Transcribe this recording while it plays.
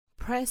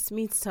Press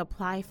means to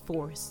apply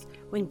force.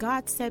 When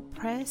God said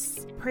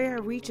press,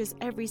 prayer reaches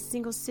every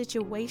single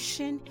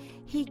situation.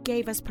 He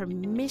gave us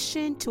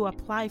permission to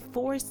apply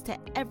force to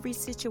every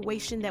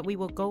situation that we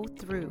will go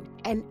through.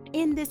 And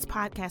in this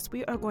podcast,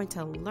 we are going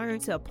to learn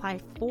to apply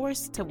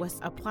force to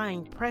what's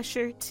applying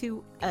pressure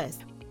to us.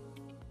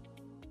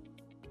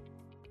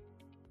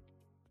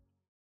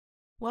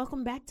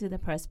 Welcome back to the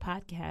Press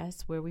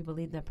Podcast, where we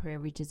believe that prayer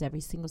reaches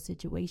every single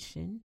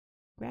situation.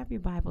 Grab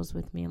your Bibles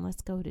with me and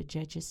let's go to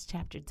Judges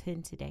chapter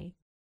 10 today.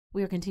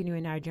 We are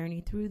continuing our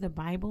journey through the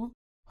Bible.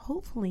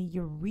 Hopefully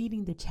you're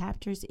reading the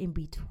chapters in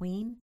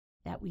between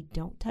that we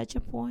don't touch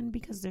upon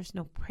because there's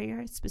no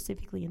prayer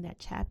specifically in that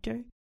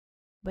chapter.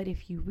 But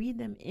if you read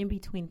them in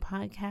between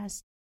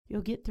podcasts,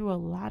 you'll get through a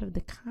lot of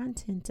the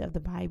content of the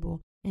Bible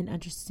and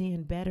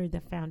understand better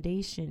the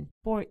foundation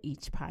for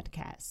each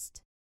podcast.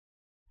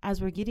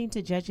 As we're getting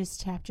to Judges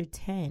chapter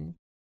 10,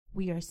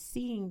 we are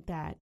seeing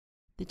that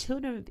the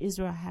children of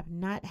Israel have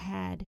not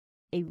had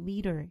a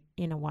leader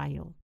in a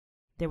while.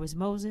 There was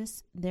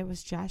Moses, there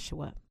was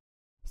Joshua.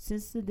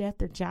 Since the death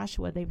of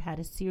Joshua, they've had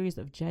a series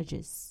of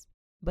judges,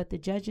 but the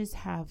judges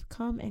have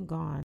come and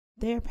gone.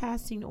 They're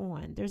passing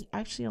on. There's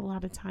actually a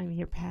lot of time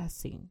here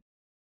passing.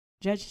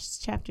 Judges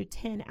chapter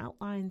 10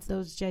 outlines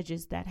those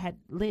judges that had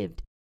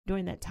lived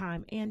during that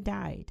time and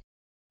died.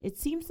 It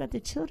seems that the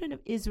children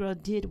of Israel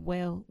did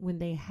well when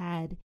they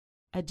had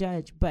a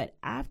judge, but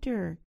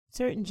after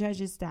certain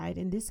judges died,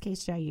 in this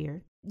case Jair,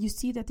 you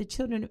see that the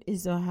children of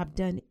Israel have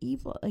done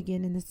evil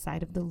again in the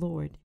sight of the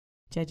Lord.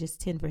 Judges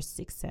 10 verse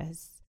 6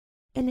 says,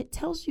 and it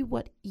tells you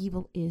what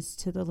evil is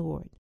to the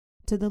Lord.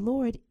 To the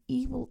Lord,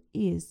 evil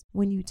is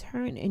when you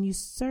turn and you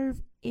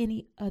serve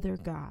any other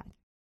god.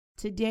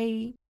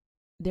 Today,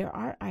 there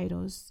are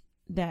idols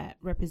that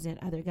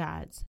represent other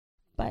gods,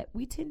 but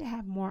we tend to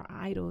have more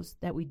idols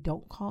that we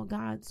don't call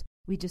gods.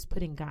 We just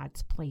put in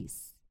God's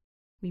place.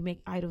 We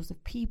make idols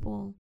of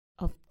people,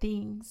 of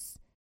things.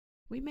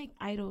 We make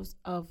idols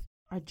of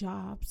our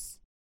jobs,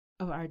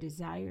 of our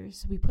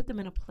desires. We put them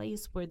in a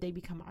place where they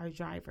become our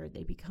driver.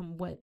 They become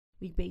what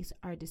we base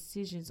our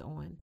decisions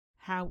on,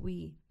 how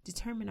we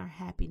determine our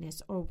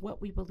happiness or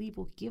what we believe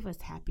will give us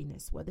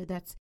happiness, whether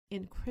that's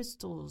in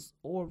crystals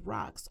or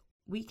rocks.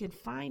 We can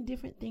find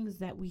different things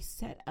that we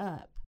set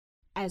up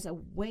as a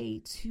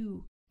way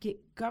to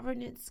get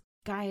governance,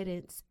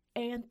 guidance,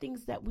 and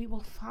things that we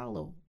will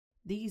follow.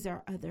 These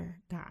are other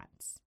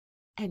gods.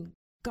 And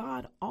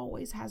God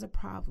always has a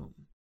problem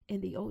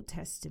in the Old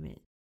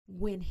Testament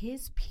when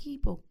his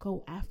people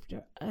go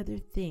after other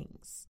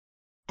things.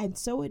 And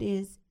so it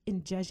is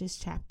in Judges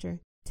chapter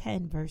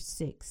 10, verse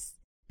 6.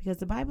 Because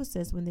the Bible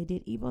says when they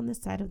did evil in the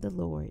sight of the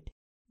Lord,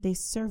 they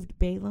served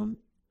Balaam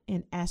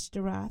and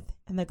Ashtaroth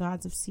and the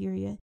gods of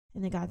Syria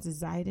and the gods of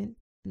Zidon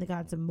and the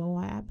gods of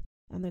Moab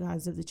and the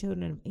gods of the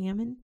children of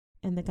Ammon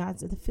and the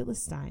gods of the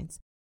Philistines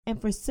and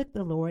forsook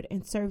the Lord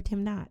and served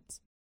him not.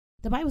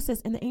 The Bible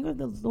says, and the anger of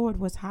the Lord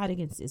was hot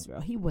against Israel.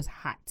 He was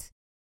hot.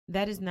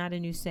 That is not a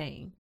new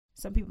saying.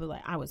 Some people are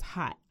like, I was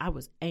hot. I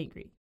was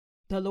angry.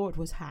 The Lord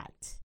was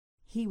hot.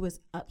 He was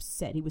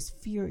upset. He was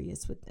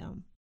furious with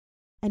them.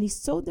 And he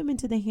sold them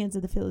into the hands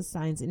of the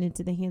Philistines and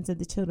into the hands of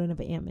the children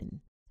of Ammon.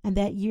 And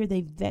that year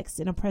they vexed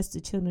and oppressed the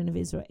children of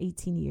Israel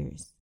 18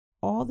 years.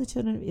 All the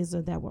children of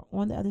Israel that were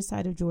on the other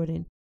side of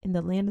Jordan in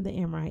the land of the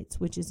Amorites,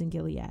 which is in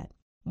Gilead.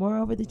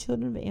 Moreover, the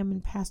children of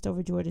Ammon passed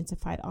over Jordan to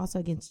fight also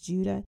against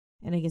Judah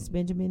and against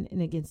Benjamin and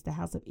against the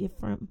house of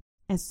Ephraim,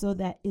 and so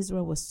that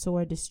Israel was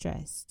sore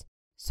distressed.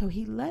 So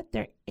he let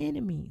their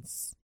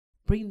enemies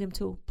bring them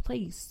to a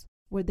place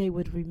where they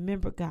would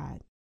remember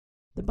God.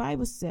 The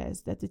Bible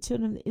says that the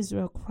children of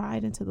Israel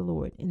cried unto the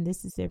Lord, and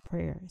this is their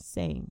prayer,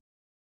 saying,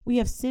 we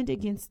have sinned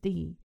against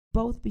thee,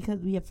 both because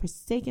we have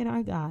forsaken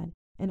our God,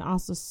 and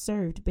also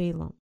served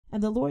Balaam.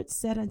 And the Lord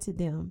said unto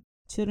them,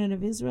 children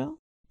of Israel,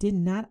 did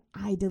not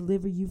I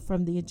deliver you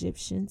from the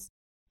Egyptians,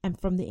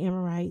 and from the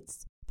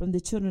Amorites, from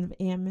the children of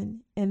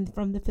Ammon, and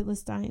from the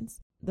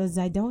Philistines? The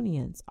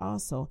Zidonians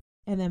also,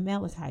 and the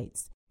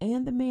Amalekites,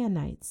 and the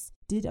Manites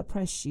did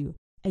oppress you,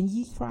 and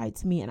ye cried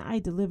to me, and I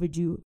delivered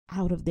you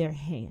out of their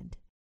hand.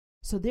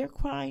 So they're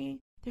crying,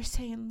 they're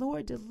saying,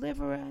 Lord,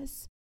 deliver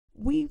us.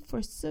 We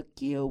forsook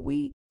you.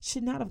 We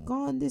should not have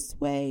gone this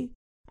way.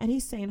 And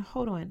he's saying,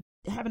 hold on,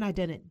 haven't I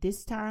done it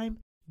this time,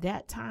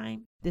 that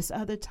time, this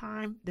other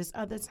time, this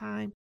other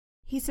time?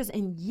 He says,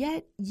 and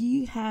yet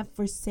ye have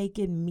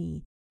forsaken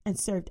me and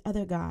served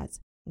other gods,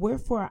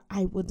 wherefore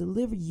I will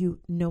deliver you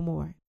no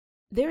more.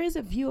 There is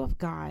a view of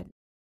God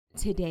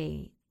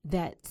today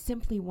that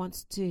simply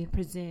wants to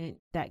present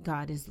that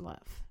God is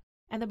love.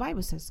 And the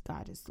Bible says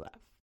God is love.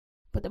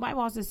 But the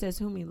Bible also says,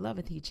 whom he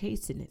loveth, he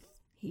chasteneth.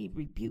 He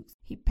rebukes.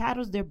 He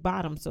paddles their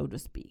bottom, so to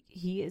speak.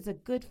 He is a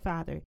good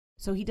father.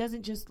 So he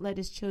doesn't just let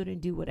his children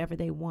do whatever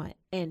they want.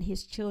 And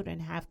his children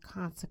have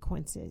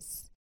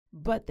consequences.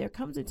 But there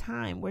comes a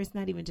time where it's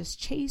not even just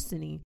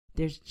chastening.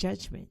 There's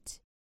judgment.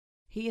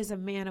 He is a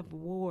man of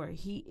war.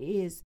 He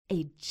is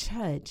a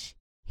judge.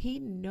 He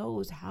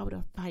knows how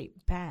to fight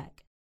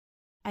back.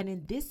 And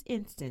in this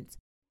instance,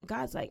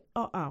 God's like,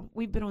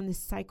 we've been on this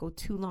cycle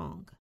too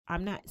long.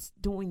 I'm not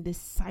doing this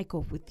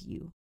cycle with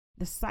you.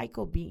 The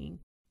cycle being,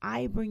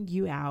 I bring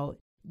you out,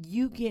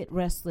 you get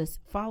restless,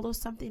 follow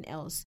something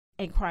else,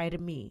 and cry to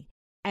me.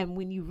 And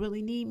when you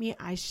really need me,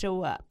 I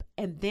show up.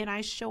 And then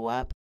I show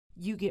up,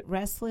 you get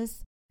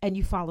restless, and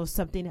you follow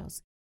something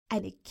else.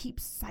 And it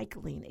keeps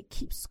cycling, it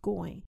keeps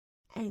going.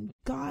 And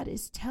God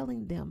is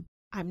telling them,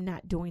 I'm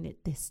not doing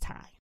it this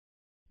time.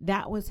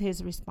 That was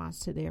his response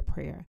to their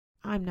prayer.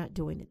 I'm not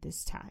doing it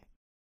this time.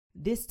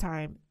 This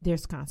time,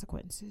 there's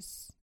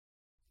consequences.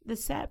 The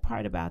sad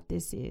part about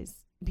this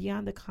is,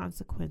 beyond the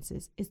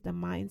consequences, is the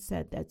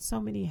mindset that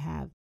so many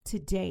have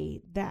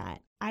today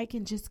that I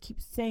can just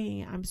keep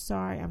saying, I'm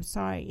sorry,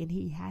 and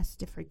he has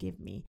to forgive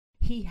me.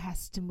 He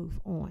has to move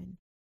on.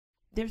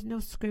 There's no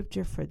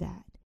scripture for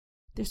that.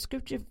 There's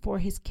scripture for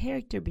his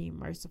character being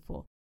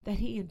merciful, that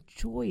he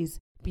enjoys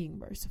being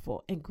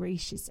merciful and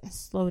gracious and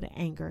slow to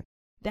anger.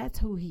 That's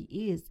who he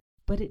is,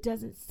 but it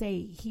doesn't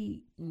say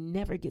he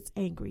never gets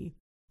angry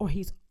or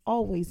he's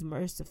always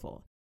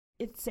merciful.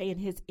 It's saying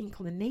his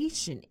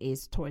inclination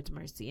is towards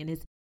mercy and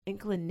his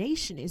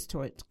inclination is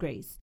towards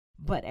grace.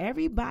 But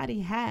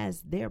everybody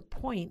has their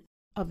point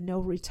of no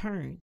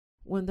return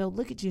when they'll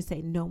look at you and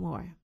say, no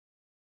more.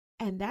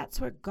 And that's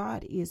where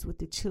God is with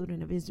the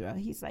children of Israel.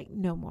 He's like,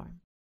 no more.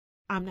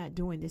 I'm not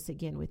doing this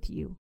again with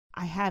you.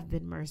 I have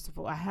been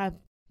merciful. I have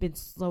been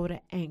slow to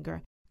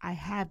anger. I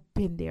have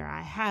been there.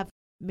 I have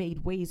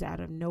made ways out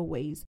of no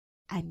ways.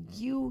 And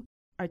you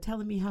are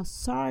telling me how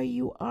sorry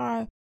you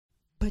are,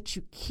 but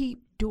you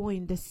keep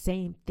doing the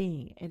same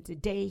thing. And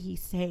today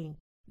he's saying,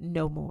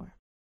 no more.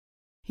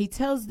 He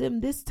tells them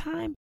this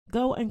time,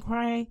 go and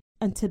cry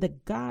unto the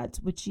gods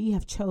which ye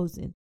have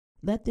chosen.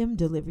 Let them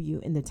deliver you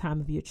in the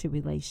time of your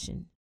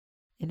tribulation.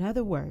 In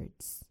other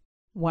words,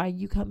 why are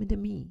you coming to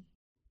me?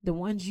 The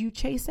ones you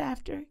chase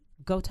after,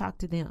 go talk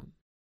to them.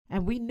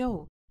 And we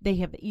know they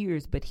have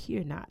ears but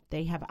hear not.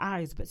 They have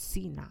eyes but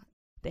see not.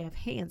 They have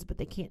hands but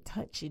they can't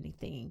touch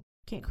anything,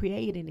 can't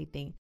create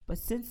anything. But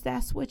since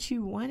that's what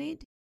you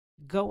wanted,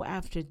 go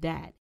after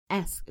that.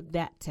 Ask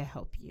that to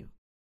help you.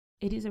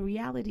 It is a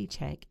reality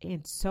check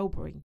and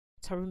sobering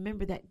to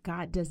remember that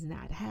God does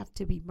not have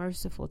to be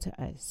merciful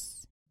to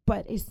us.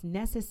 But it's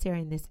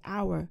necessary in this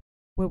hour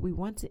where we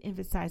want to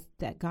emphasize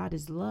that God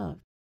is love,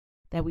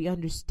 that we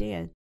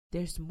understand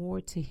there's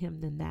more to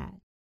him than that.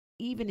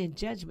 Even in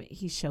judgment,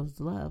 he shows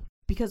love,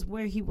 because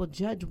where he will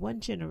judge one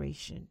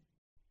generation,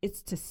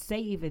 it's to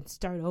save and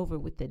start over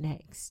with the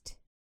next.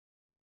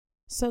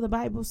 So the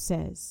Bible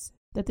says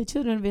that the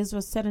children of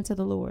Israel said unto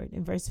the Lord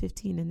in verse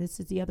 15, and this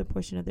is the other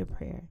portion of their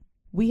prayer,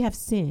 we have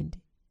sinned.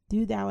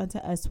 Do thou unto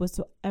us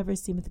whatsoever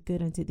seemeth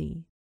good unto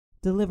thee.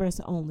 Deliver us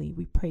only,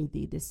 we pray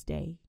thee this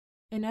day.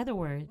 In other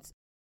words,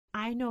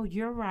 I know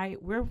you're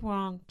right, we're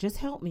wrong. Just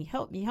help me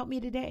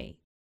today.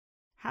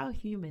 How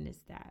human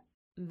is that?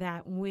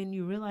 That when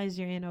you realize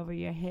you're in over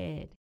your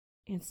head,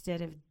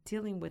 instead of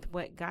dealing with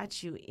what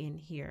got you in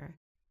here,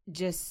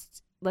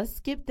 just let's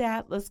skip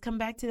that. Let's come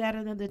back to that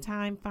another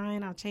time.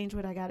 Fine, I'll change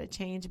what I got to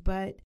change.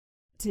 But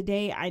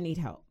today I need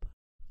help.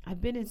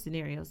 I've been in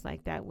scenarios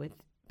like that with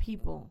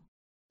people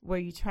where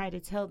you try to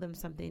tell them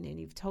something and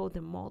you've told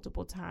them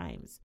multiple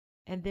times.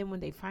 And then when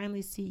they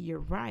finally see you're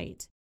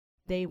right,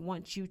 they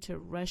want you to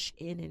rush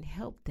in and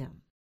help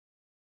them.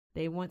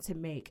 They want to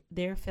make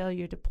their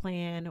failure to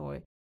plan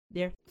or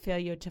their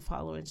failure to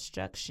follow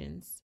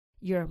instructions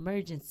your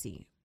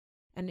emergency.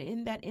 And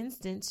in that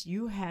instance,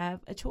 you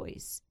have a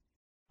choice.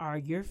 Are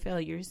your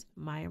failures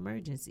my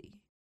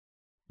emergency?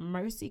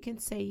 Mercy can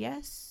say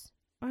yes,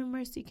 or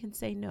mercy can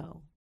say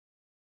no.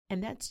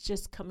 And that's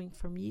just coming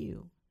from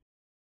you.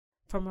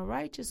 From a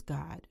righteous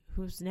God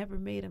who's never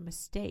made a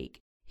mistake,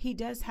 he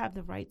does have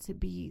the right to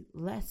be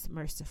less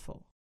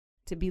merciful,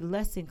 to be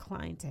less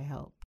inclined to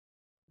help.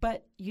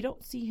 But you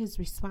don't see his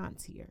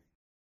response here.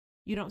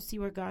 You don't see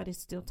where God is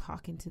still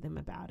talking to them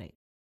about it.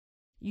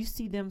 You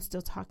see them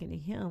still talking to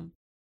him,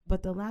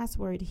 but the last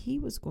word he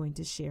was going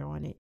to share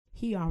on it,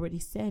 he already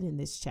said in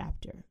this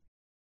chapter.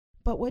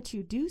 But what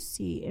you do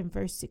see in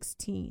verse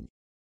 16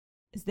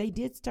 is they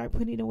did start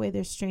putting away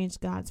their strange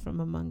gods from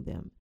among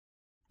them,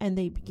 and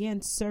they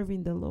began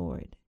serving the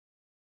Lord.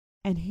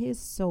 And his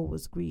soul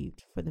was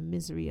grieved for the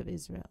misery of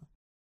Israel.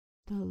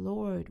 The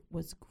Lord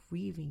was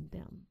grieving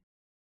them.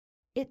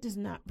 It does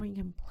not bring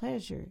him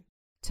pleasure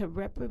to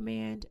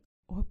reprimand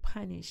or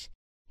punish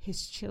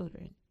his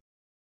children.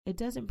 It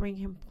doesn't bring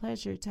him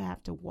pleasure to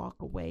have to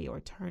walk away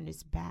or turn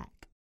his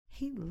back.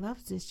 He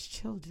loves his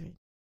children.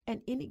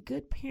 And any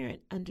good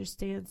parent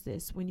understands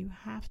this when you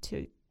have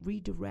to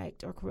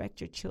redirect or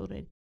correct your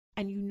children.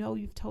 And you know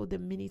you've told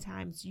them many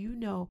times, you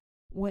know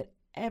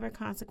whatever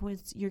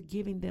consequence you're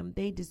giving them,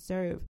 they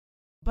deserve.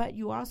 But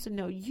you also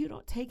know you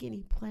don't take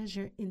any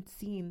pleasure in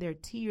seeing their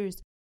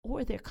tears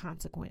or their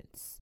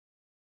consequence.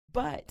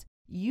 But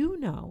you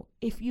know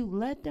if you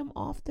let them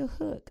off the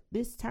hook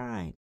this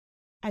time,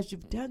 as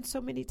you've done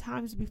so many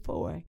times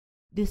before,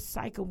 this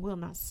cycle will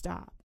not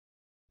stop.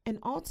 And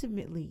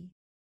ultimately,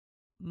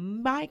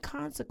 my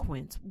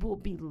consequence will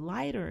be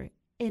lighter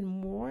and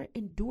more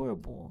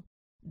endurable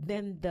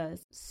then the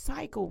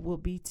cycle will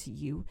be to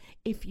you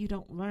if you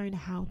don't learn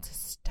how to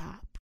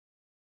stop.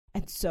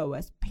 And so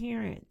as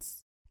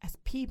parents, as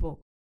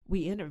people,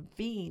 we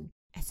intervene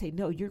and say,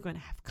 no, you're going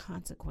to have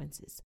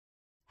consequences.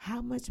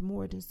 How much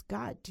more does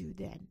God do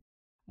then?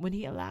 When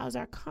he allows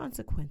our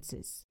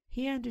consequences,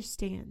 he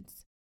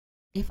understands.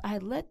 If I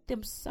let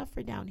them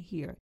suffer down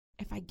here,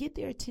 if I get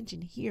their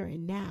attention here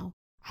and now,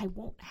 I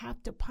won't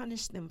have to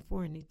punish them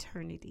for an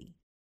eternity.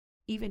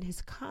 Even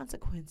his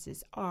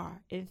consequences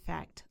are, in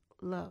fact,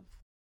 love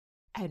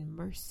and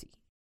mercy.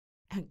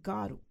 And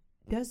God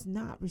does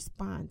not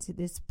respond to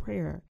this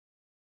prayer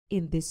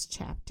in this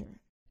chapter,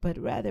 but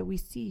rather we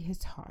see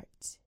his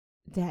heart,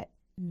 that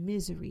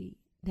misery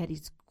that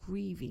he's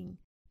grieving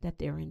that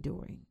they're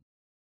enduring.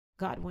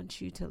 God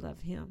wants you to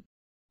love him,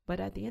 but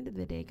at the end of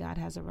the day, God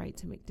has a right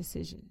to make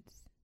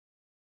decisions.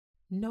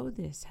 Know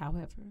this,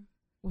 however,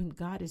 when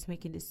God is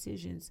making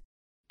decisions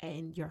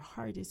and your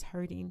heart is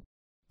hurting,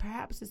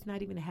 perhaps it's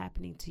not even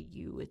happening to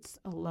you. It's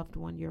a loved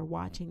one you're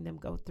watching them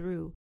go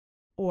through.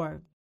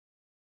 Or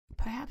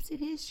perhaps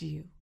it is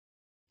you.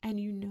 And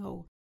you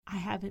know, I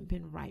haven't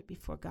been right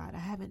before God. I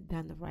haven't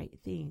done the right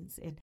things.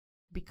 And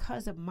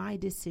because of my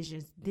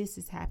decisions, this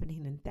is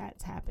happening and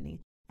that's happening.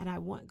 And I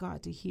want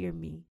God to hear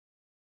me.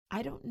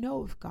 I don't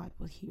know if God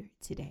will hear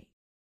it today.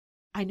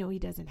 I know he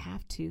doesn't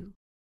have to.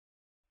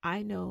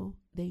 I know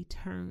they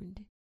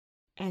turned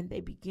and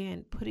they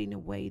began putting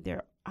away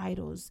their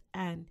idols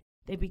and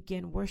they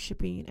began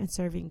worshiping and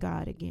serving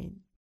God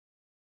again.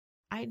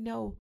 I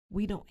know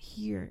we don't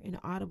hear an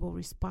audible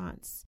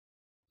response,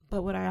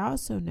 but what I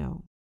also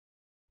know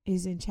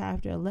is in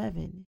chapter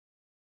 11,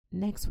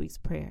 next week's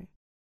prayer,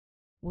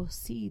 we'll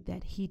see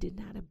that he did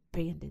not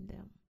abandon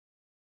them,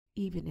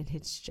 even in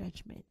his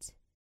judgment.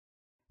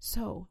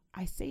 So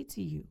I say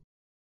to you,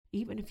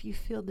 even if you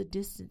feel the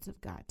distance of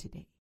God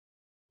today,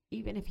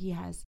 even if he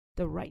has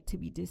the right to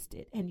be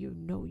distant and you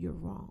know you're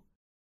wrong,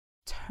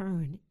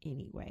 turn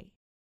anyway.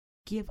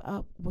 Give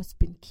up what's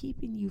been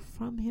keeping you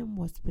from him,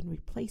 what's been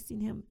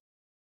replacing him,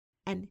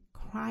 and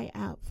cry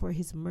out for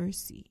his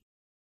mercy.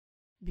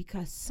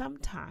 Because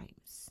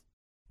sometimes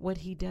what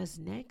he does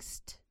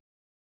next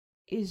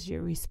is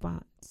your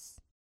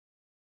response.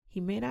 He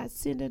may not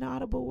send an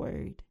audible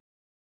word,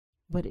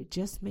 but it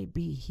just may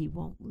be he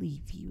won't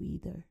leave you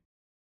either.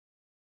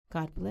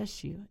 God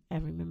bless you,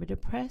 and remember to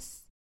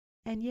press.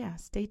 And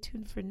stay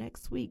tuned for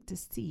next week to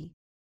see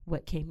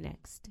what came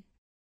next.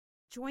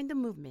 Join the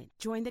movement,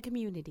 join the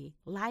community,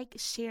 like,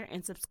 share,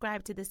 and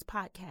subscribe to this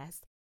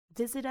podcast.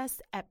 Visit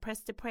us at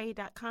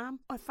presstopray.com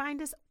or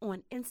find us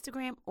on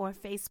Instagram or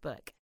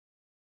Facebook.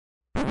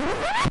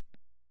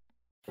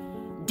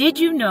 Did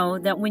you know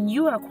that when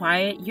you are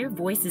quiet, your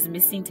voice is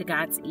missing to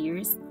God's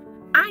ears?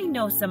 I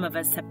know some of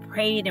us have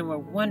prayed and we're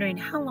wondering,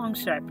 how long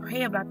should I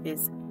pray about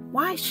this?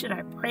 Why should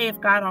I pray if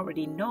God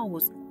already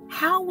knows?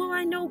 How will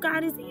I know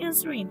God is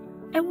answering?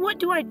 And what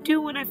do I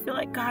do when I feel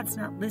like God's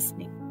not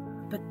listening?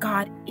 But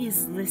God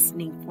is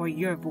listening for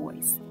your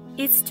voice.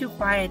 It's too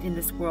quiet in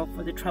this world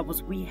for the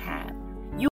troubles we have.